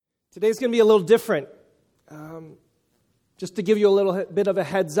Today's going to be a little different. Just to give you a little bit of a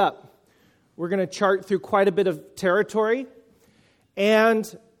heads up, we're going to chart through quite a bit of territory,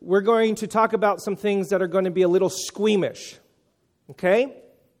 and we're going to talk about some things that are going to be a little squeamish. Okay?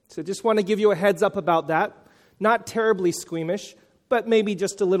 So just want to give you a heads up about that. Not terribly squeamish, but maybe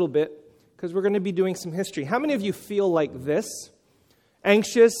just a little bit, because we're going to be doing some history. How many of you feel like this?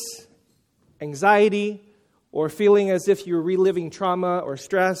 Anxious, anxiety, or feeling as if you're reliving trauma or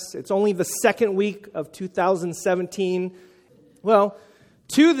stress? It's only the second week of 2017. Well,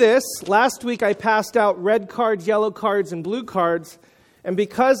 to this, last week I passed out red cards, yellow cards, and blue cards. And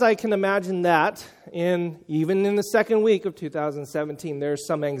because I can imagine that, even in the second week of 2017, there's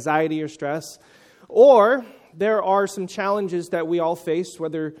some anxiety or stress, or there are some challenges that we all face,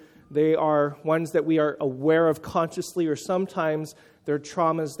 whether they are ones that we are aware of consciously, or sometimes they're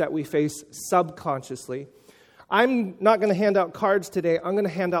traumas that we face subconsciously. I'm not going to hand out cards today. I'm going to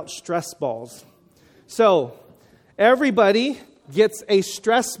hand out stress balls. So, everybody gets a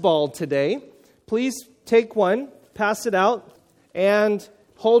stress ball today. Please take one, pass it out, and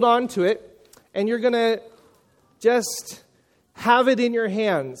hold on to it. And you're going to just have it in your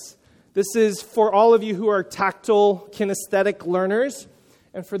hands. This is for all of you who are tactile, kinesthetic learners.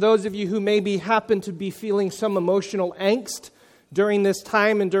 And for those of you who maybe happen to be feeling some emotional angst during this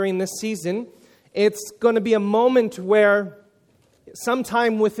time and during this season, it's going to be a moment where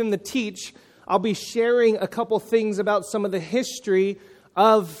sometime within the teach, I'll be sharing a couple things about some of the history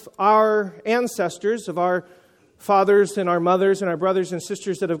of our ancestors, of our fathers and our mothers and our brothers and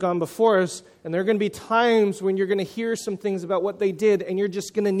sisters that have gone before us. And there are going to be times when you're going to hear some things about what they did, and you're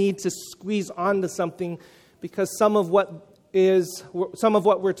just going to need to squeeze onto something, because some of what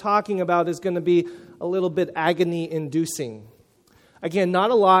we're talking about is going to be a little bit agony-inducing. Again,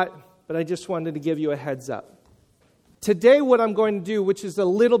 not a lot, but I just wanted to give you a heads up. Today, what I'm going to do, which is a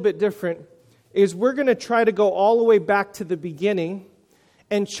little bit different, is we're going to try to go all the way back to the beginning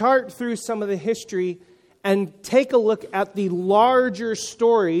and chart through some of the history and take a look at the larger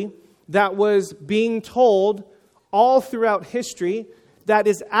story that was being told all throughout history that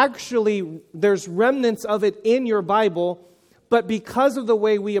is actually, there's remnants of it in your Bible, but because of the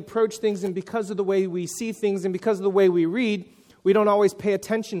way we approach things and because of the way we see things and because of the way we read, we don't always pay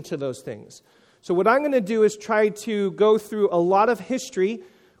attention to those things. So what I'm going to do is try to go through a lot of history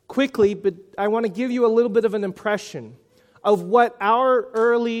quickly, but I want to give you a little bit of an impression of what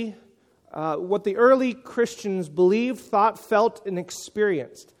the early Christians believed, thought, felt, and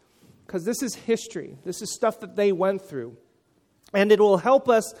experienced. Because this is history. This is stuff that they went through. And it will help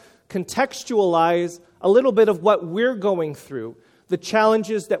us contextualize a little bit of what we're going through, the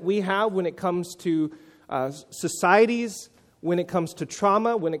challenges that we have when it comes to societies, when it comes to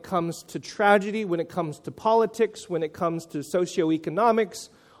trauma, when it comes to tragedy, when it comes to politics, when it comes to socioeconomics.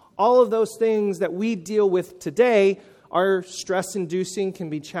 All of those things that we deal with today are stress-inducing,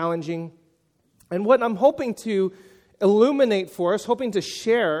 can be challenging. And what I'm hoping to illuminate for us, hoping to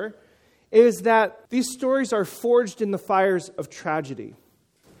share, is that these stories are forged in the fires of tragedy.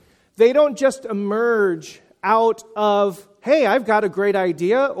 They don't just emerge out of, hey, I've got a great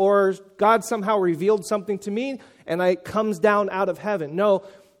idea, or God somehow revealed something to me, and it comes down out of heaven. No,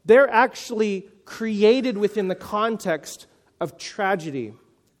 they're actually created within the context of tragedy,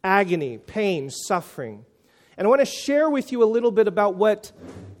 agony, pain, suffering. And I want to share with you a little bit about what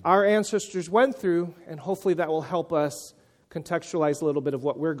our ancestors went through, and hopefully that will help us contextualize a little bit of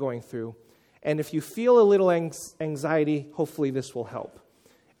what we're going through. And if you feel a little anxiety, hopefully this will help.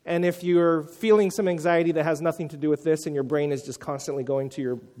 And if you're feeling some anxiety that has nothing to do with this and your brain is just constantly going to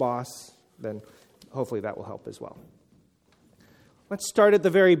your boss, then hopefully that will help as well. Let's start at the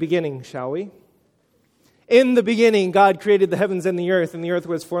very beginning, shall we? In the beginning, God created the heavens and the earth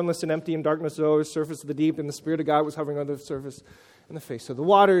was formless and empty, and darkness was over the surface of the deep, and the Spirit of God was hovering on the surface and the face of the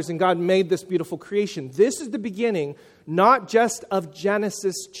waters, and God made this beautiful creation. This is the beginning, not just of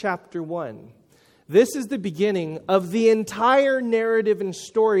Genesis chapter 1. This is the beginning of the entire narrative and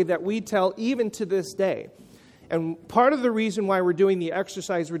story that we tell even to this day. And part of the reason why we're doing the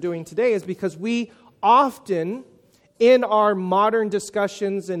exercise we're doing today is because we often, in our modern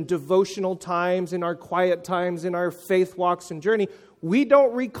discussions and devotional times, in our quiet times, in our faith walks and journey, we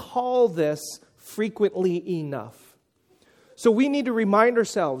don't recall this frequently enough. So we need to remind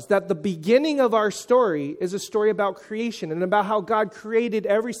ourselves that the beginning of our story is a story about creation and about how God created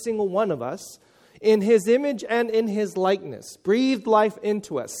every single one of us in His image and in His likeness, breathed life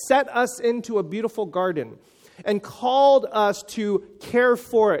into us, set us into a beautiful garden, and called us to care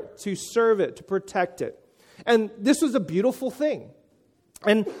for it, to serve it, to protect it. And this was a beautiful thing.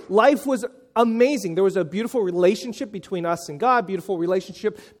 And life was amazing. There was a beautiful relationship between us and God, beautiful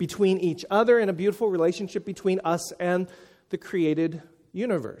relationship between each other, and a beautiful relationship between us and the created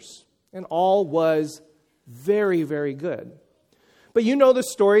universe. And all was very, very good. But you know the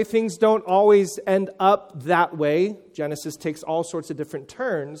story. Things don't always end up that way. Genesis takes all sorts of different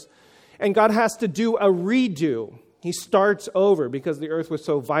turns. And God has to do a redo. He starts over because the earth was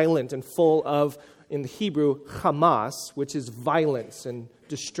so violent and full of, in the Hebrew, Hamas, which is violence and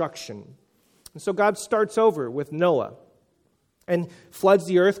destruction. And so God starts over with Noah and floods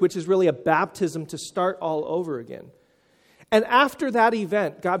the earth, which is really a baptism to start all over again. And after that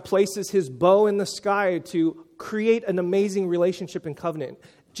event, God places his bow in the sky to create an amazing relationship and covenant.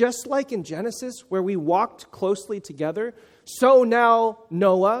 Just like in Genesis, where we walked closely together, so now,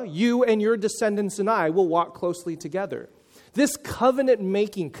 Noah, you and your descendants and I will walk closely together. This covenant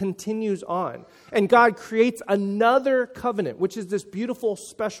making continues on. And God creates another covenant, which is this beautiful,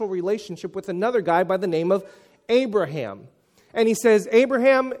 special relationship with another guy by the name of Abraham. And he says,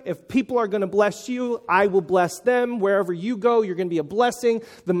 Abraham, if people are going to bless you, I will bless them. Wherever you go, you're going to be a blessing.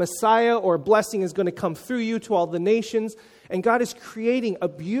 The Messiah or blessing is going to come through you to all the nations. And God is creating a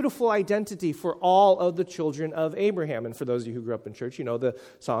beautiful identity for all of the children of Abraham. And for those of you who grew up in church, you know the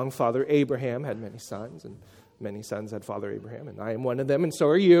song, Father Abraham had many sons, and many sons had Father Abraham, and I am one of them, and so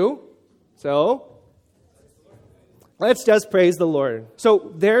are you. So let's just praise the Lord.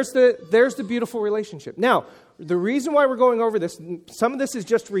 So there's the beautiful relationship. Now, the reason why we're going over this, some of this is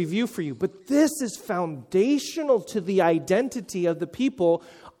just review for you, but this is foundational to the identity of the people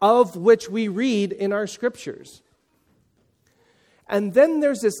of which we read in our scriptures. And then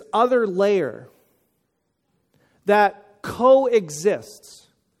there's this other layer that coexists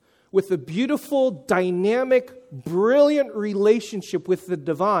with the beautiful, dynamic, brilliant relationship with the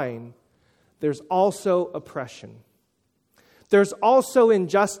divine. There's also oppression. There's also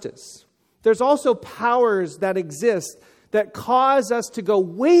injustice. There's also powers that exist that cause us to go,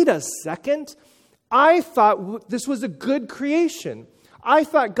 wait a second, I thought this was a good creation. I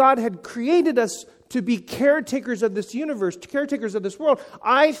thought God had created us to be caretakers of this universe, caretakers of this world.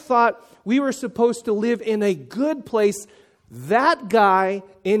 I thought we were supposed to live in a good place. That guy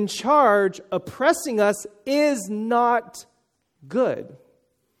in charge oppressing us is not good.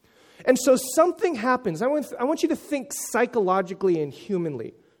 And so something happens. I want you to think psychologically and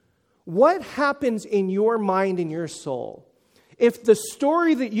humanly. What happens in your mind and your soul if the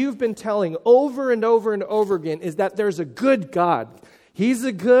story that you've been telling over and over and over again is that there's a good God? He's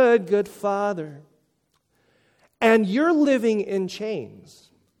a good, good Father. And you're living in chains,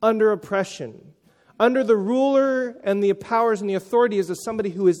 under oppression, under the ruler and the powers and the authorities of somebody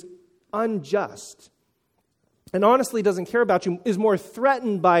who is unjust and honestly doesn't care about you, is more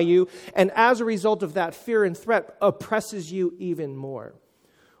threatened by you, and as a result of that fear and threat, oppresses you even more.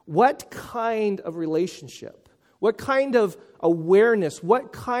 What kind of relationship, what kind of awareness,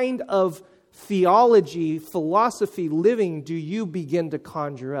 what kind of theology, philosophy, living do you begin to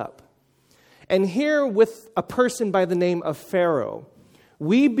conjure up? And here with a person by the name of Pharaoh,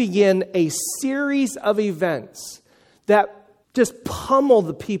 we begin a series of events that just pummel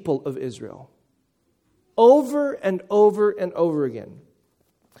the people of Israel over and over and over again.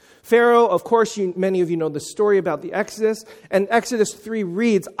 Pharaoh, of course, many of you know the story about the Exodus. And Exodus 3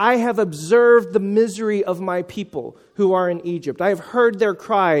 reads, I have observed the misery of my people who are in Egypt. I have heard their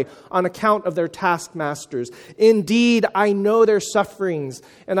cry on account of their taskmasters. Indeed, I know their sufferings,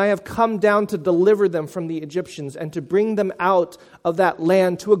 and I have come down to deliver them from the Egyptians and to bring them out of that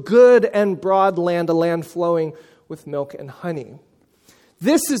land to a good and broad land, a land flowing with milk and honey.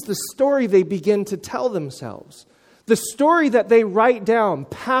 This is the story they begin to tell themselves. The story that they write down,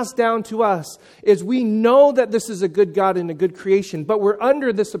 pass down to us, is we know that this is a good God and a good creation, but we're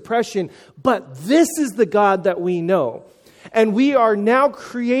under this oppression, but this is the God that we know. And we are now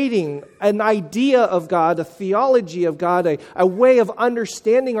creating an idea of God, a theology of God, a way of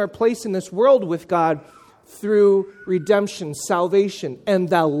understanding our place in this world with God through redemption, salvation. And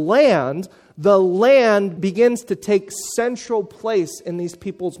the land begins to take central place in these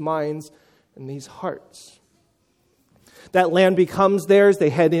people's minds and these hearts. That land becomes theirs. They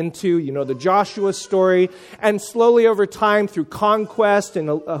head into, the Joshua story. And slowly over time, through conquest and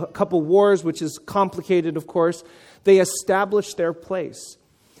a couple wars, which is complicated, of course, they establish their place.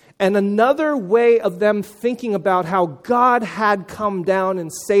 And another way of them thinking about how God had come down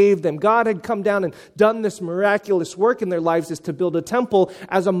and saved them, God had come down and done this miraculous work in their lives, is to build a temple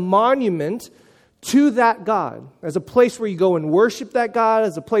as a monument to that God, as a place where you go and worship that God,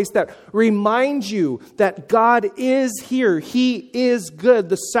 as a place that reminds you that God is here. He is good.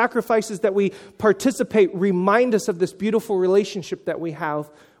 The sacrifices that we participate remind us of this beautiful relationship that we have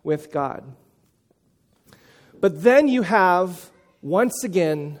with God. But then you have, once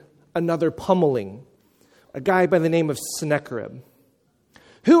again, another pummeling, a guy by the name of Sennacherib,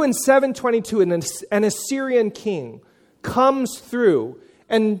 who in 722, an Assyrian king comes through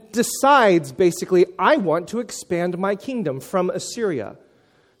and decides, basically, I want to expand my kingdom from Assyria.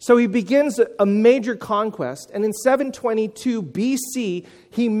 So he begins a major conquest, and in 722 BC,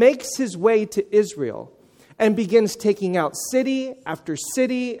 he makes his way to Israel and begins taking out city after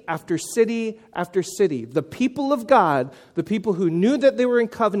city after city after city. The people of God, the people who knew that they were in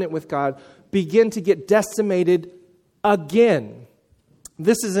covenant with God, begin to get decimated again.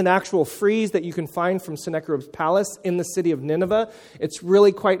 This is an actual frieze that you can find from Sennacherib's palace in the city of Nineveh. It's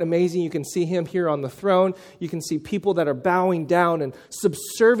really quite amazing. You can see him here on the throne. You can see people that are bowing down and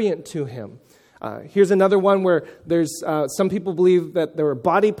subservient to him. Here's another one where there's some people believe that there were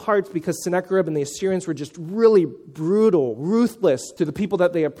body parts because Sennacherib and the Assyrians were just really brutal, ruthless to the people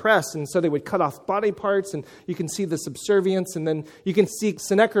that they oppressed. And so they would cut off body parts, and you can see the subservience. And then you can see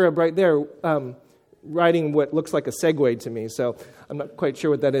Sennacherib right there riding what looks like a Segway to me. So I'm not quite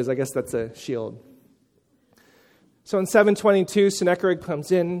sure what that is. I guess that's a shield. So in 722, Sennacherib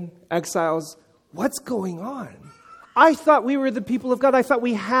comes in, exiles. What's going on? I thought we were the people of God. I thought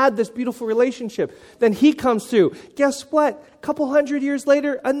we had this beautiful relationship. Then he comes through. Guess what? A couple hundred years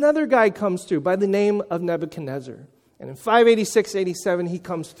later, another guy comes through by the name of Nebuchadnezzar. And in 586-87, he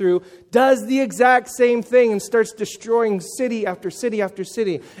comes through, does the exact same thing, and starts destroying city after city after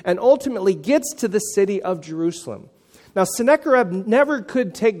city, and ultimately gets to the city of Jerusalem. Now, Sennacherib never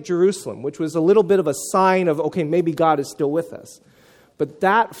could take Jerusalem, which was a little bit of a sign of, okay, maybe God is still with us. But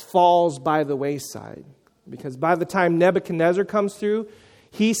that falls by the wayside. Because by the time Nebuchadnezzar comes through,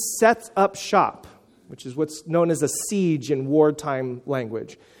 he sets up shop, which is what's known as a siege in wartime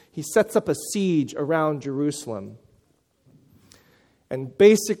language. He sets up a siege around Jerusalem. And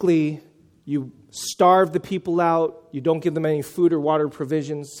basically, you starve the people out. You don't give them any food or water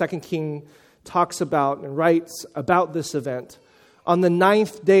provisions. 2 King talks about and writes about this event. On the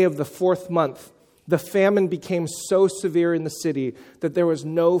 9th day of the 4th month, the famine became so severe in the city that there was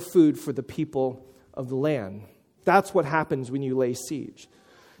no food for the people of the land. That's what happens when you lay siege.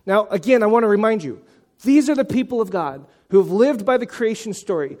 Now, again, I want to remind you, these are the people of God who have lived by the creation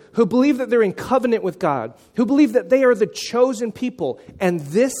story, who believe that they're in covenant with God, who believe that they are the chosen people, and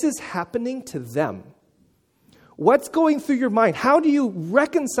this is happening to them. What's going through your mind? How do you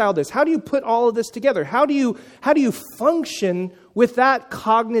reconcile this? How do you put all of this together? How do you function with that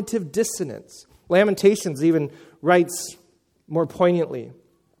cognitive dissonance? Lamentations even writes more poignantly,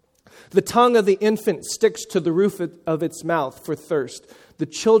 the tongue of the infant sticks to the roof of its mouth for thirst. The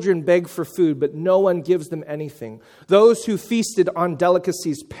children beg for food, but no one gives them anything. Those who feasted on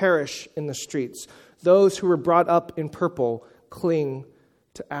delicacies perish in the streets. Those who were brought up in purple cling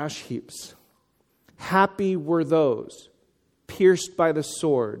to ash heaps. Happy were those pierced by the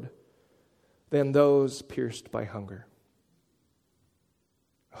sword than those pierced by hunger.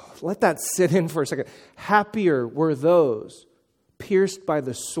 Oh, let that sit in for a second. Happier were those pierced by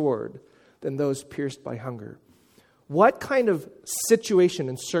the sword than those pierced by hunger. What kind of situation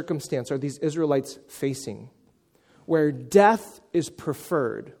and circumstance are these Israelites facing where death is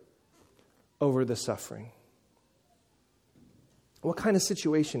preferred over the suffering? What kind of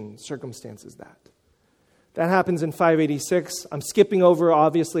situation and circumstance is that? That happens in 586. I'm skipping over,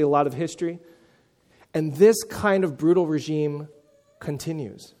 obviously, a lot of history. And this kind of brutal regime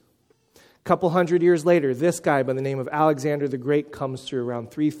continues. A couple hundred years later, this guy by the name of Alexander the Great comes through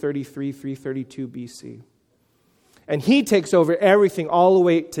around 333, 332 BC. And he takes over everything all the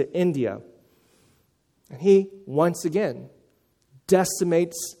way to India. And he, once again,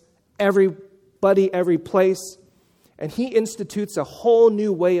 decimates everybody, every place. And he institutes a whole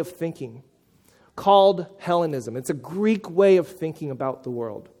new way of thinking called Hellenism. It's a Greek way of thinking about the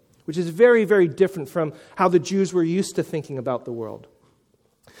world, which is very, very different from how the Jews were used to thinking about the world.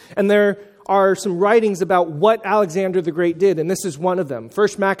 And there are some writings about what Alexander the Great did, and this is one of them. 1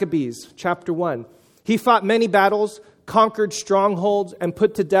 Maccabees, chapter 1. He fought many battles, conquered strongholds, and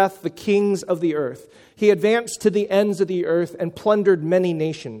put to death the kings of the earth. He advanced to the ends of the earth and plundered many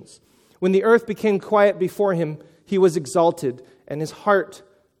nations. When the earth became quiet before him, he was exalted, and his heart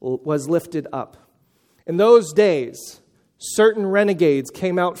was lifted up. In those days, certain renegades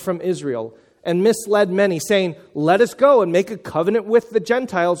came out from Israel and misled many, saying, "Let us go and make a covenant with the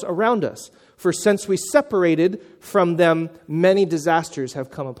Gentiles around us. For since we separated from them, many disasters have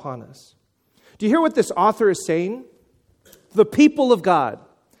come upon us." Do you hear what this author is saying? The people of God,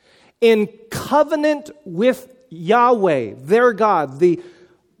 in covenant with Yahweh, their God, the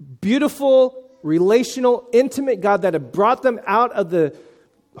beautiful, relational, intimate God that had brought them out of the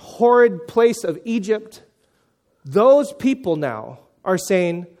horrid place of Egypt, those people now are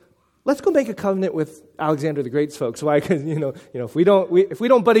saying, let's go make a covenant with Alexander the Great's folks. Why? Because if we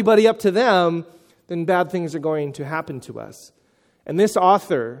don't buddy up to them, then bad things are going to happen to us. And this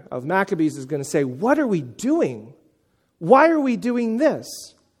author of Maccabees is going to say, what are we doing? Why are we doing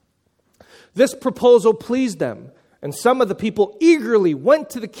this? This proposal pleased them, and some of the people eagerly went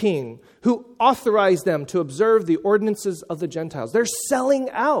to the king, who authorized them to observe the ordinances of the Gentiles. They're selling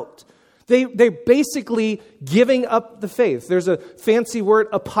out. They're basically giving up the faith. There's a fancy word,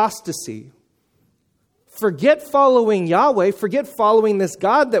 apostasy. Forget following Yahweh. Forget following this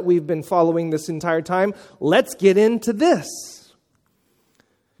God that we've been following this entire time. Let's get into this.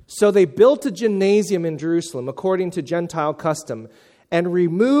 So they built a gymnasium in Jerusalem according to Gentile custom and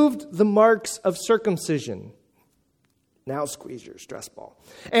removed the marks of circumcision. Now squeeze your stress ball.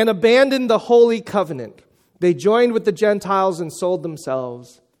 And abandoned the holy covenant. They joined with the Gentiles and sold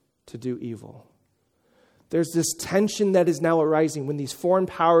themselves to do evil. There's this tension that is now arising when these foreign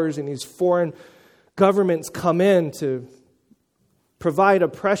powers and these foreign governments come in to provide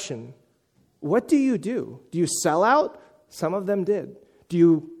oppression. What do? Do you sell out? Some of them did. Do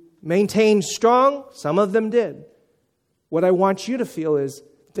you maintain strong? Some of them did. What I want you to feel is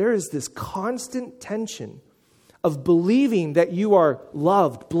there is this constant tension of believing that you are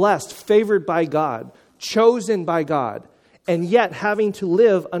loved, blessed, favored by God, chosen by God, and yet having to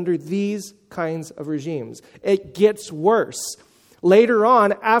live under these kinds of regimes. It gets worse. Later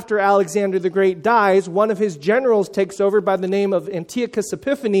on, after Alexander the Great dies, one of his generals takes over by the name of Antiochus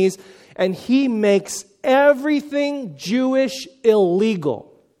Epiphanes, and he makes everything Jewish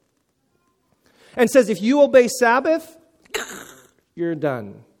illegal. And says, if you obey Sabbath, you're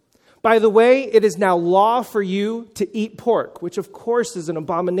done. By the way, it is now law for you to eat pork, which of course is an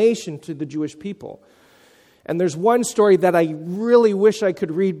abomination to the Jewish people. And there's one story that I really wish I could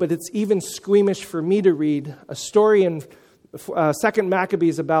read, but it's even squeamish for me to read. A story in 2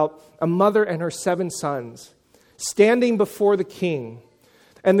 Maccabees about a mother and her 7 sons standing before the king.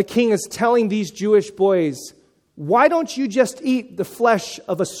 And the king is telling these Jewish boys, why don't you just eat the flesh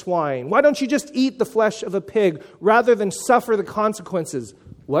of a swine? Why don't you just eat the flesh of a pig rather than suffer the consequences?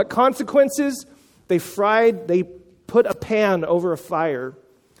 What consequences? They put a pan over a fire,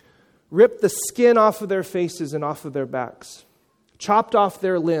 ripped the skin off of their faces and off of their backs, chopped off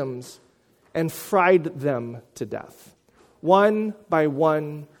their limbs, and fried them to death, one by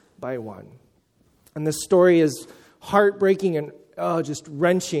one by one. And this story is heartbreaking and just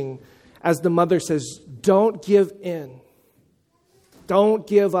wrenching as the mother says, don't give in. Don't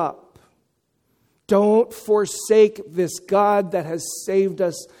give up. Don't forsake this God that has saved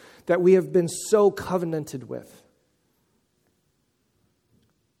us, that we have been so covenanted with.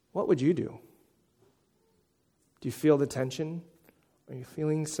 What would you do? Do you feel the tension? Are you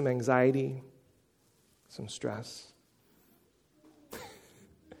feeling some anxiety, some stress?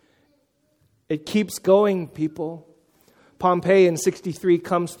 It keeps going, people. Pompey in 63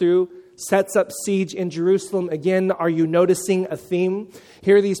 comes through, sets up siege in Jerusalem. Again, are you noticing a theme?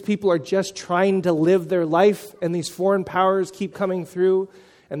 Here these people are just trying to live their life, and these foreign powers keep coming through.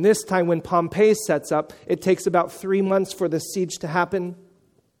 And this time when Pompey sets up, it takes about 3 months for the siege to happen.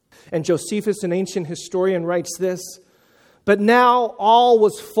 And Josephus, an ancient historian, writes this, but now all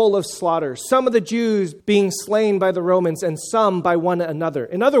was full of slaughter, some of the Jews being slain by the Romans and some by one another.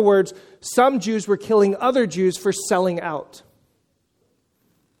 In other words, some Jews were killing other Jews for selling out.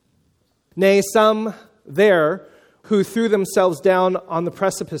 Nay, some there who threw themselves down on the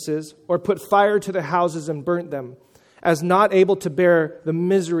precipices or put fire to their houses and burnt them, as not able to bear the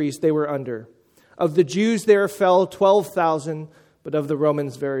miseries they were under. Of the Jews there fell 12,000, but of the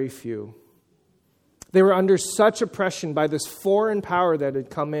Romans very few. They were under such oppression by this foreign power that had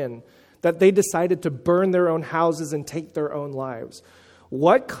come in that they decided to burn their own houses and take their own lives.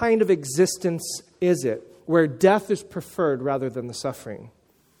 What kind of existence is it where death is preferred rather than the suffering?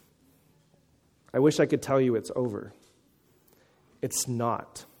 I wish I could tell you it's over. It's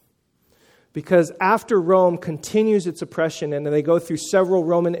not. Because after Rome continues its oppression, and they go through several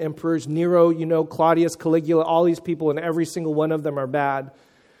Roman emperors, Nero, Claudius, Caligula, all these people, and every single one of them are bad.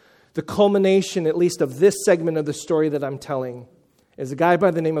 The culmination, at least of this segment of the story that I'm telling, is a guy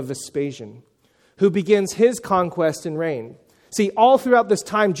by the name of Vespasian, who begins his conquest and reign. See, all throughout this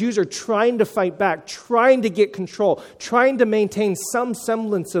time, Jews are trying to fight back, trying to get control, trying to maintain some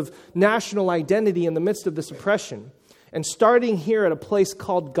semblance of national identity in the midst of this oppression. And starting here at a place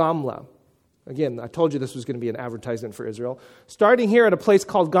called Gamla. Again, I told you this was going to be an advertisement for Israel. Starting here at a place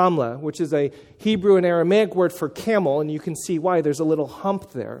called Gamla, which is a Hebrew and Aramaic word for camel, and you can see why there's a little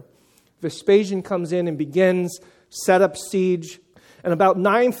hump there. Vespasian comes in and begins, set up siege, and about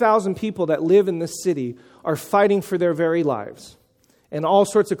 9,000 people that live in this city are fighting for their very lives. And all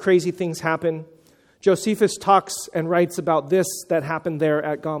sorts of crazy things happen. Josephus talks and writes about this that happened there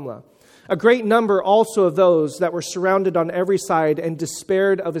at Gamla. A great number also of those that were surrounded on every side and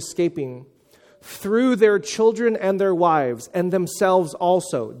despaired of escaping threw their children and their wives and themselves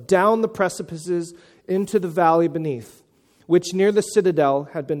also down the precipices into the valley beneath, which near the citadel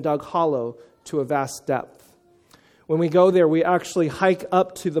had been dug hollow to a vast depth. When we go there, we actually hike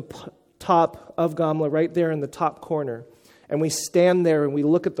up to the top of Gamla, right there in the top corner, and we stand there and we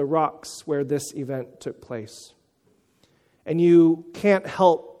look at the rocks where this event took place. And you can't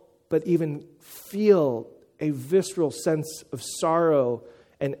help but even feel a visceral sense of sorrow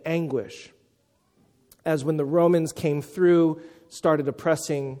and anguish. As when the Romans came through, started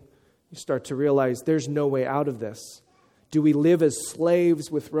oppressing, you start to realize there's no way out of this. Do we live as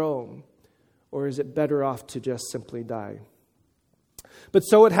slaves with Rome, or is it better off to just simply die? But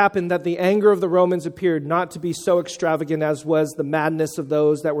so it happened that the anger of the Romans appeared not to be so extravagant as was the madness of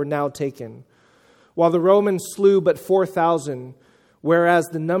those that were now taken. While the Romans slew but 4,000, whereas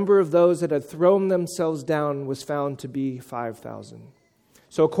the number of those that had thrown themselves down was found to be 5,000.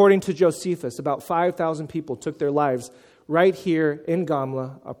 So according to Josephus, about 5,000 people took their lives right here in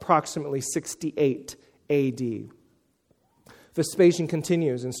Gamla, approximately 68 A.D. Vespasian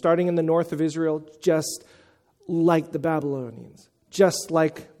continues, and starting in the north of Israel, just like the Babylonians, just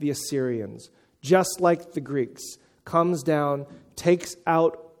like the Assyrians, just like the Greeks, comes down, takes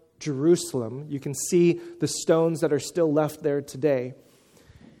out Jerusalem. You can see the stones that are still left there today,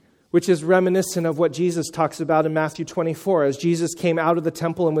 which is reminiscent of what Jesus talks about in Matthew 24. As Jesus came out of the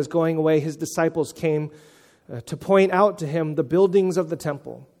temple and was going away, his disciples came to point out to him the buildings of the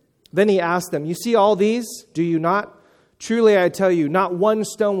temple. Then he asked them, "You see all these, do you not? Truly I tell you, not one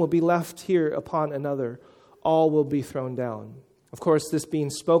stone will be left here upon another. All will be thrown down." Of course, this being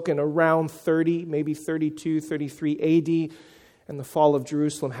spoken around 30, maybe 32, 33 AD, and the fall of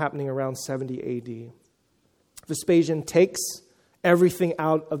Jerusalem happening around 70 AD. Vespasian takes everything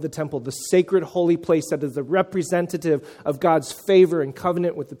out of the temple, the sacred holy place that is the representative of God's favor and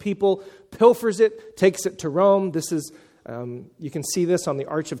covenant with the people, pilfers it, takes it to Rome. This is, you can see this on the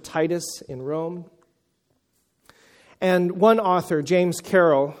Arch of Titus in Rome. And one author, James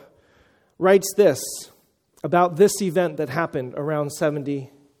Carroll, writes this about this event that happened around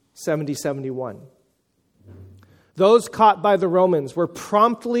 71. Those caught by the Romans were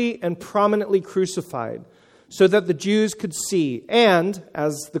promptly and prominently crucified, so that the Jews could see, and,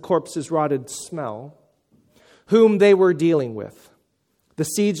 as the corpses rotted, smell, whom they were dealing with. The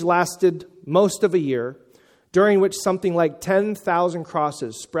siege lasted most of a year, during which something like 10,000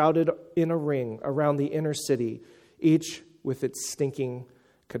 crosses sprouted in a ring around the inner city, each with its stinking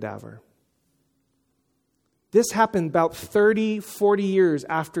cadaver. This happened about 30, 40 years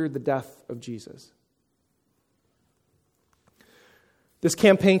after the death of Jesus. This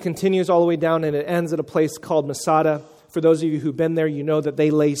campaign continues all the way down, and it ends at a place called Masada. For those of you who've been there, you know that they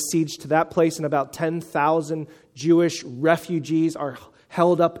lay siege to that place, and about 10,000 Jewish refugees are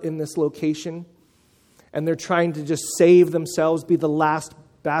held up in this location. And they're trying to just save themselves, be the last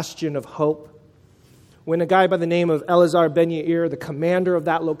bastion of hope. When a guy by the name of Elazar ben Yair, the commander of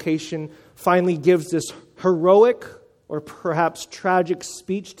that location, finally gives this heroic or perhaps tragic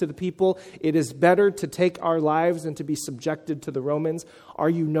speech to the people, "It is better to take our lives than to be subjected to the Romans." Are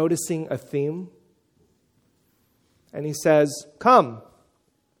you noticing a theme? And he says, "Come,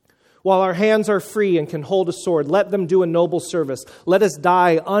 while our hands are free and can hold a sword, let them do a noble service. Let us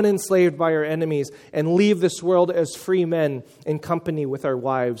die unenslaved by our enemies and leave this world as free men in company with our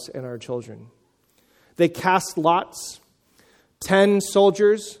wives and our children." They cast lots. 10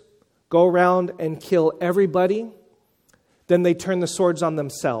 soldiers go around and kill everybody. Then they turn the swords on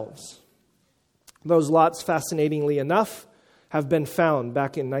themselves. Those lots, fascinatingly enough, have been found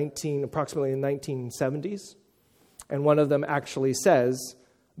back in approximately in 1970s. And one of them actually says,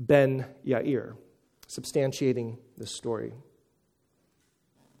 Ben Yair, substantiating this story.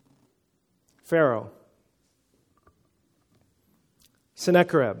 Pharaoh,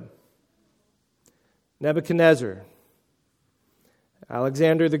 Sennacherib, Nebuchadnezzar,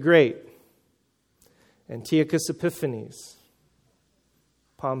 Alexander the Great, Antiochus Epiphanes,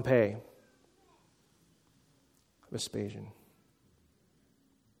 Pompey, Vespasian.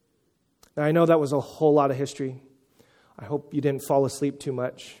 Now, I know that was a whole lot of history. I hope you didn't fall asleep too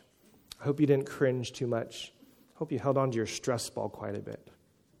much. I hope you didn't cringe too much. I hope you held on to your stress ball quite a bit.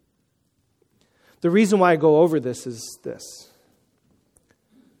 The reason why I go over this is this.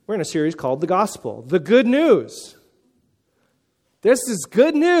 We're in a series called The Gospel, the good news. This is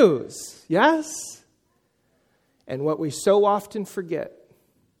good news, yes? And what we so often forget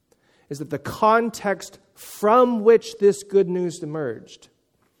is that the context from which this good news emerged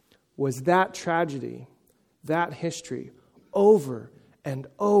was that tragedy, that history, over and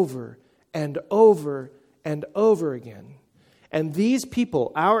over and over and over again. And these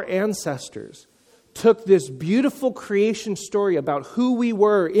people, our ancestors, took this beautiful creation story about who we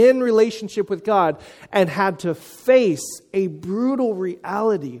were in relationship with God and had to face a brutal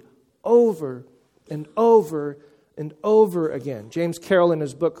reality over and over and over again. James Carroll, in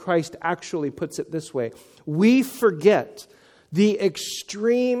his book, Christ Actually, puts it this way: we forget the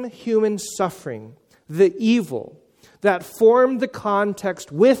extreme human suffering, the evil that formed the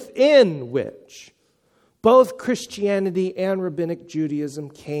context within which both Christianity and Rabbinic Judaism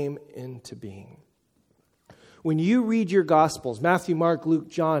came into being. When you read your Gospels, Matthew, Mark, Luke,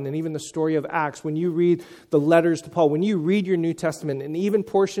 John, and even the story of Acts, when you read the letters to Paul, when you read your New Testament and even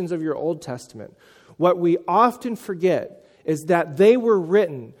portions of your Old Testament, what we often forget is that they were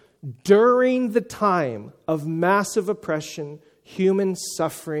written during the time of massive oppression, human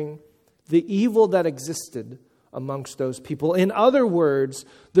suffering, the evil that existed amongst those people. In other words,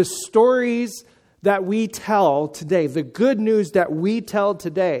 the stories that we tell today, the good news that we tell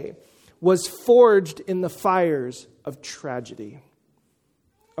today, was forged in the fires of tragedy,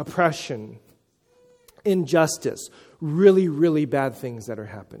 oppression, injustice, really, really bad things that are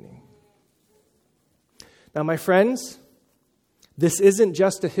happening. Now, my friends, this isn't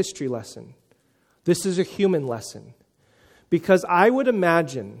just a history lesson. This is a human lesson. Because I would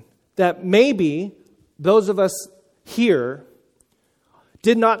imagine that maybe those of us here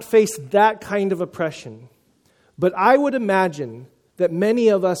did not face that kind of oppression. But I would imagine that many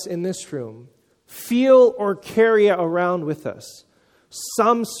of us in this room feel or carry around with us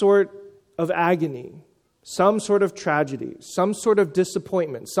some sort of agony, some sort of tragedy, some sort of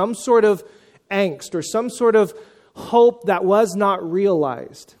disappointment, some sort of angst, or some sort of hope that was not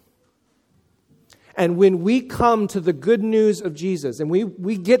realized. And when we come to the good news of Jesus, and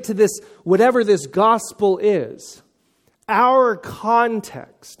we get to this, whatever this gospel is, our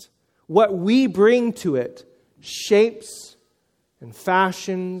context, what we bring to it, shapes and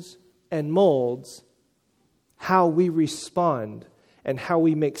fashions and molds how we respond and how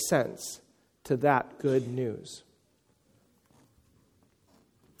we make sense to that good news.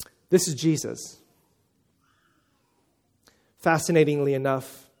 This is Jesus. Fascinatingly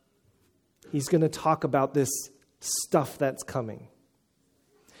enough, he's going to talk about this stuff that's coming.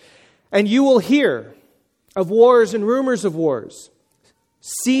 And you will hear of wars and rumors of wars.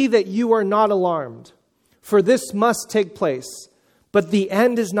 See that you are not alarmed, for this must take place. But the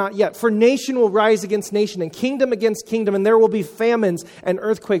end is not yet. For nation will rise against nation and kingdom against kingdom, and there will be famines and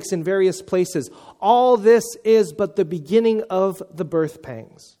earthquakes in various places. All this is but the beginning of the birth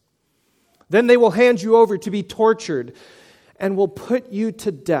pangs. Then they will hand you over to be tortured and will put you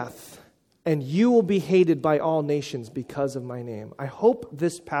to death, and you will be hated by all nations because of my name. I hope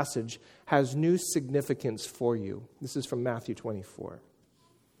this passage has new significance for you. This is from Matthew 24.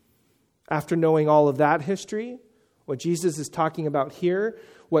 After knowing all of that history, what Jesus is talking about here,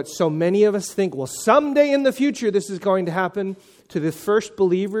 what so many of us think, well, someday in the future this is going to happen, to the first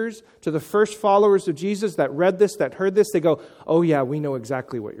believers, to the first followers of Jesus that read this, that heard this, they go, oh yeah, we know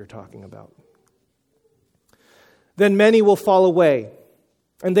exactly what you're talking about. Then many will fall away,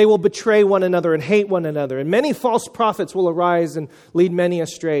 and they will betray one another and hate one another. And many false prophets will arise and lead many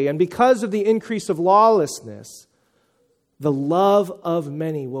astray. And because of the increase of lawlessness, the love of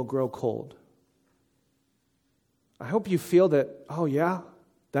many will grow cold. I hope you feel that, oh yeah,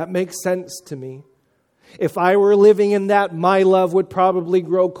 that makes sense to me. If I were living in that, my love would probably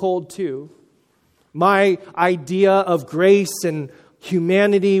grow cold too. My idea of grace and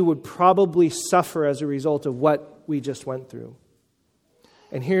humanity would probably suffer as a result of what we just went through.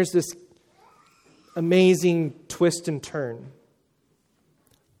 And here's this amazing twist and turn.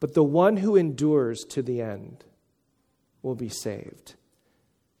 But the one who endures to the end will be saved.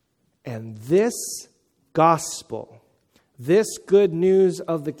 And this gospel, this good news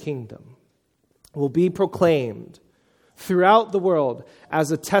of the kingdom, will be proclaimed throughout the world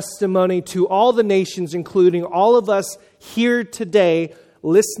as a testimony to all the nations, including all of us here today,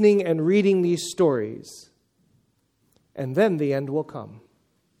 listening and reading these stories. And then the end will come.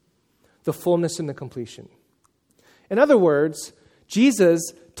 The fullness and the completion. In other words,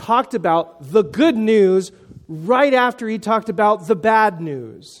 Jesus talked about the good news right after he talked about the bad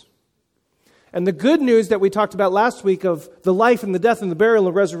news. And the good news that we talked about last week of the life and the death and the burial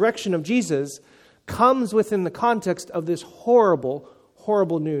and resurrection of Jesus comes within the context of this horrible,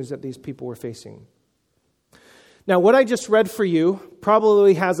 horrible news that these people were facing. Now, what I just read for you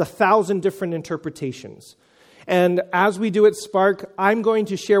probably has 1,000 different interpretations. And as we do at Spark, I'm going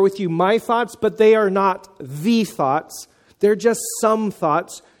to share with you my thoughts, but they are not the thoughts. They're just some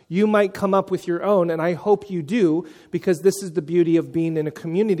thoughts. You might come up with your own, and I hope you do, because this is the beauty of being in a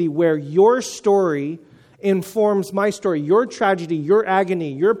community where your story informs my story. Your tragedy, your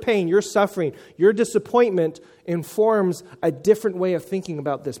agony, your pain, your suffering, your disappointment informs a different way of thinking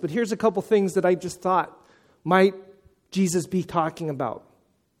about this. But here's a couple things that I just thought might Jesus be talking about.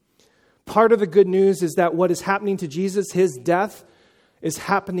 Part of the good news is that what is happening to Jesus, his death, is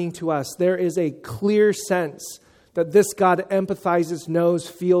happening to us. There is a clear sense that this God empathizes, knows,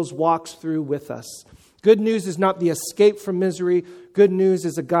 feels, walks through with us. Good news is not the escape from misery. Good news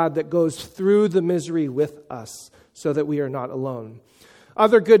is a God that goes through the misery with us so that we are not alone.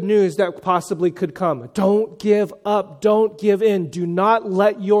 Other good news that possibly could come. Don't give up. Don't give in. Do not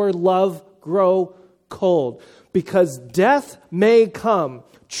let your love grow cold. Because death may come,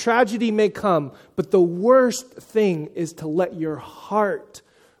 tragedy may come, but the worst thing is to let your heart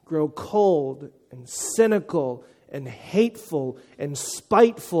grow cold and cynical and hateful and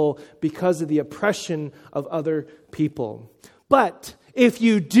spiteful because of the oppression of other people. But if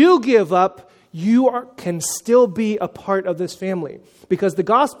you do give up, can still be a part of this family. Because the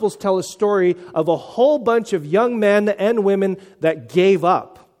Gospels tell a story of a whole bunch of young men and women that gave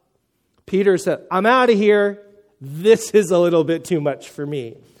up. Peter said, I'm out of here. This is a little bit too much for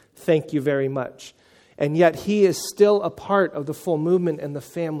me. Thank you very much. And yet he is still a part of the full movement and the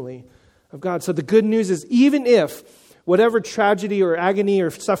family of God. So the good news is, even if whatever tragedy or agony or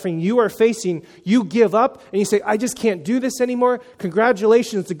suffering you are facing, you give up and you say, I just can't do this anymore,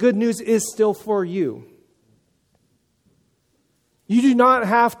 congratulations, the good news is still for you. You do not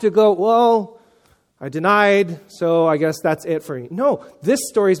have to go, well, I denied, so I guess that's it for me. No, this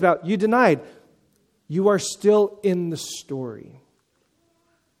story is about you denied. You are still in the story.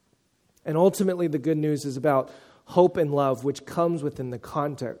 And ultimately, the good news is about hope and love, which comes within the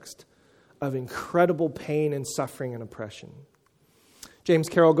context of incredible pain and suffering and oppression. James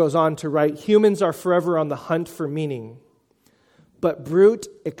Carroll goes on to write, humans are forever on the hunt for meaning, but brute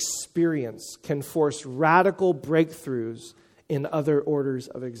experience can force radical breakthroughs in other orders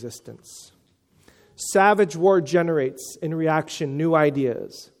of existence. Savage war generates, in reaction, new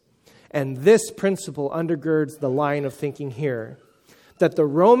ideas. And this principle undergirds the line of thinking here, that the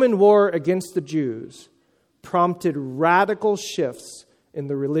Roman war against the Jews prompted radical shifts in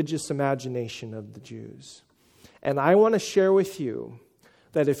the religious imagination of the Jews. And I want to share with you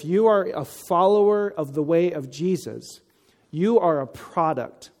that if you are a follower of the way of Jesus, you are a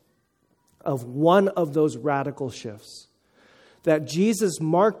product of one of those radical shifts that Jesus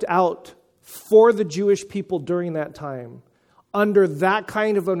marked out for the Jewish people during that time, under that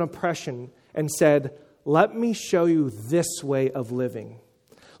kind of an oppression, and said, let me show you this way of living.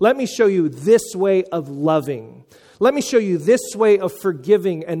 Let me show you this way of loving. Let me show you this way of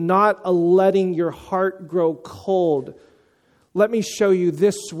forgiving and not letting your heart grow cold. Let me show you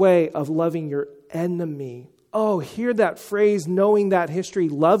this way of loving your enemy. Oh, hear that phrase, knowing that history,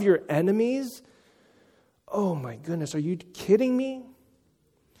 love your enemies? Oh my goodness, are you kidding me?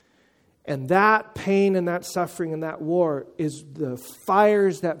 And that pain and that suffering and that war is the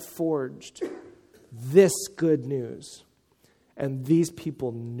fires that forged this good news. And these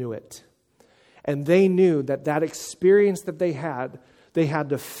people knew it. And they knew that that experience that they had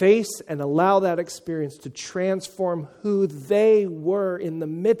to face and allow that experience to transform who they were in the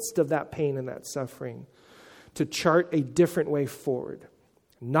midst of that pain and that suffering, to chart a different way forward.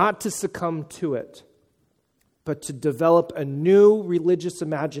 Not to succumb to it, but to develop a new religious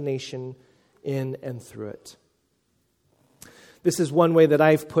imagination in and through it. This is one way that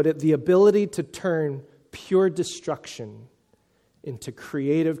I've put it, the ability to turn pure destruction into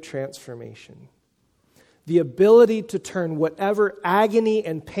creative transformation. The ability to turn whatever agony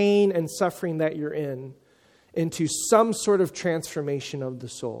and pain and suffering that you're in into some sort of transformation of the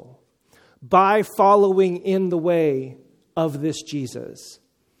soul by following in the way of this Jesus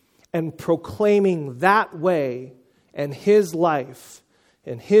and proclaiming that way and his life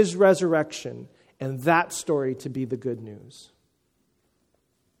and his resurrection and that story to be the good news.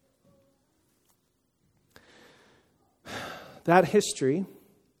 That history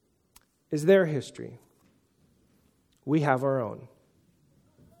is their history. We have our own.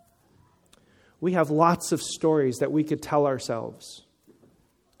 We have lots of stories that we could tell ourselves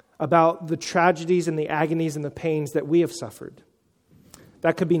about the tragedies and the agonies and the pains that we have suffered.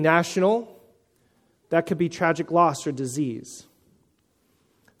 That could be national. That could be tragic loss or disease.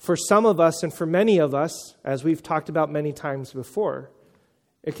 For some of us and for many of us, as we've talked about many times before,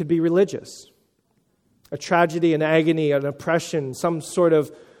 it could be religious. A tragedy, an agony, an oppression, some sort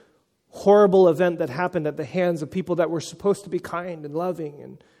of horrible event that happened at the hands of people that were supposed to be kind and loving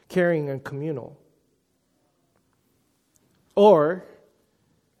and caring and communal. Or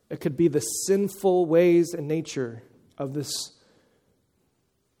it could be the sinful ways and nature of this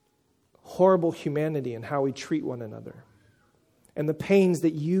horrible humanity and how we treat one another, and the pains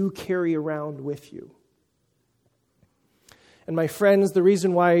that you carry around with you. And my friends, the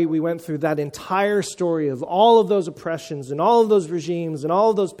reason why we went through that entire story of all of those oppressions and all of those regimes and all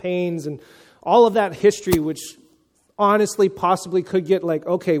of those pains and all of that history, which honestly possibly could get like,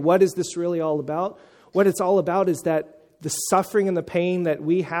 okay, what is this really all about? What it's all about is that the suffering and the pain that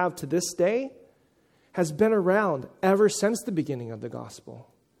we have to this day has been around ever since the beginning of the gospel.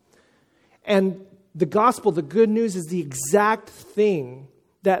 And the gospel, the good news, is the exact thing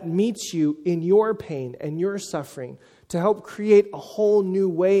that meets you in your pain and your suffering to help create a whole new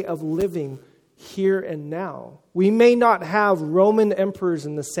way of living here and now. We may not have Roman emperors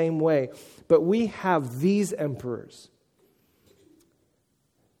in the same way, but we have these emperors.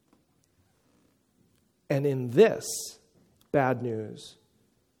 And in this bad news,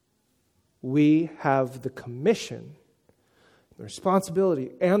 we have the commission, the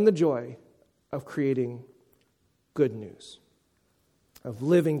responsibility, and the joy of creating good news, of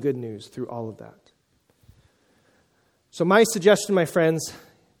living good news through all of that. So my suggestion, my friends,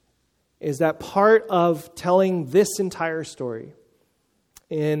 is that part of telling this entire story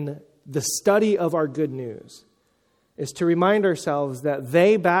in the study of our good news is to remind ourselves that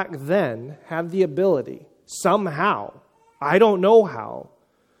they back then had the ability, somehow, I don't know how,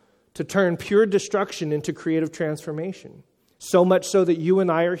 to turn pure destruction into creative transformation. So much so that you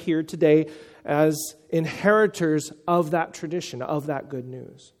and I are here today as inheritors of that tradition, of that good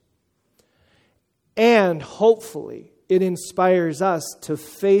news. And hopefully, it inspires us to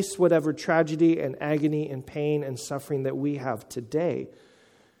face whatever tragedy and agony and pain and suffering that we have today,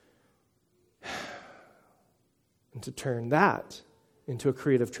 and to turn that into a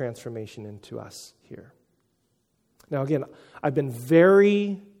creative transformation into us here. Now again, I've been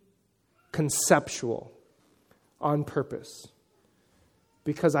very conceptual on purpose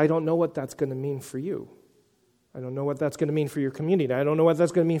because I don't know what that's going to mean for you. I don't know what that's going to mean for your community. I don't know what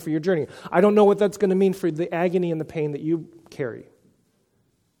that's going to mean for your journey. I don't know what that's going to mean for the agony and the pain that you carry.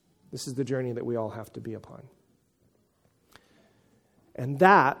 This is the journey that we all have to be upon. And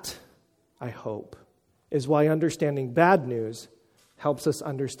that, I hope, is why understanding bad news helps us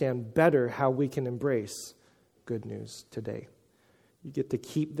understand better how we can embrace good news today. You get to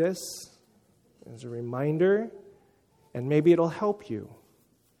keep this as a reminder, and maybe it'll help you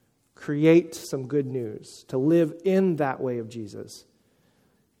create some good news to live in that way of Jesus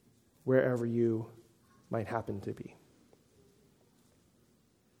wherever you might happen to be.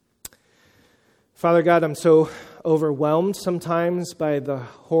 Father God, I'm so overwhelmed sometimes by the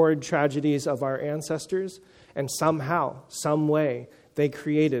horrid tragedies of our ancestors, and somehow, some way, they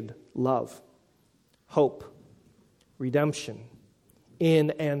created love, hope, redemption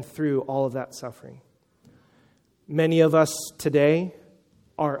in and through all of that suffering. Many of us today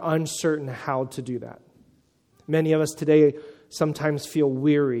are uncertain how to do that. Many of us today sometimes feel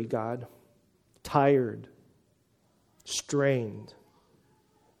weary, God, tired, strained.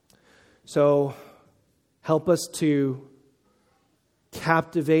 So help us to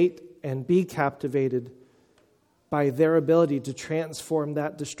captivate and be captivated by their ability to transform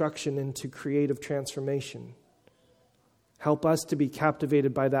that destruction into creative transformation. Help us to be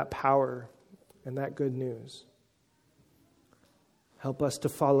captivated by that power and that good news. Help us to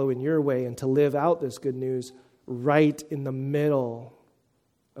follow in your way and to live out this good news right in the middle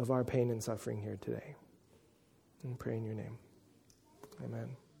of our pain and suffering here today. And pray in your name.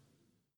 Amen.